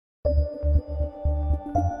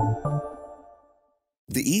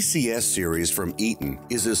The ECS Series from Eaton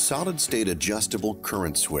is a solid-state adjustable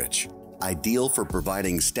current switch, ideal for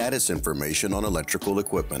providing status information on electrical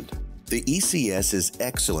equipment. The ECS is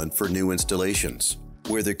excellent for new installations,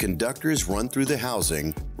 where the conductors run through the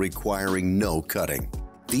housing, requiring no cutting.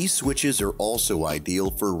 These switches are also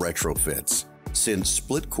ideal for retrofits, since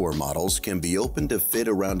split-core models can be opened to fit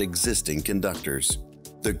around existing conductors.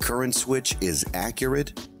 The current switch is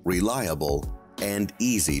accurate, reliable, and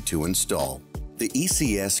easy to install. The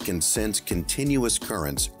ECS can sense continuous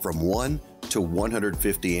currents from 1 to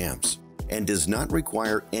 150 amps and does not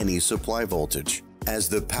require any supply voltage, as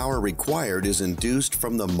the power required is induced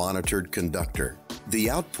from the monitored conductor. The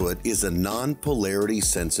output is a non-polarity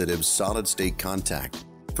sensitive solid-state contact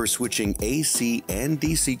for switching AC and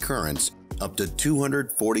DC currents up to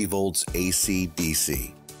 240 volts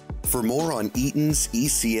AC-DC. For more on Eaton's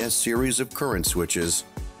ECS series of current switches,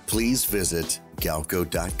 please visit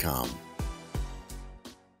galco.com.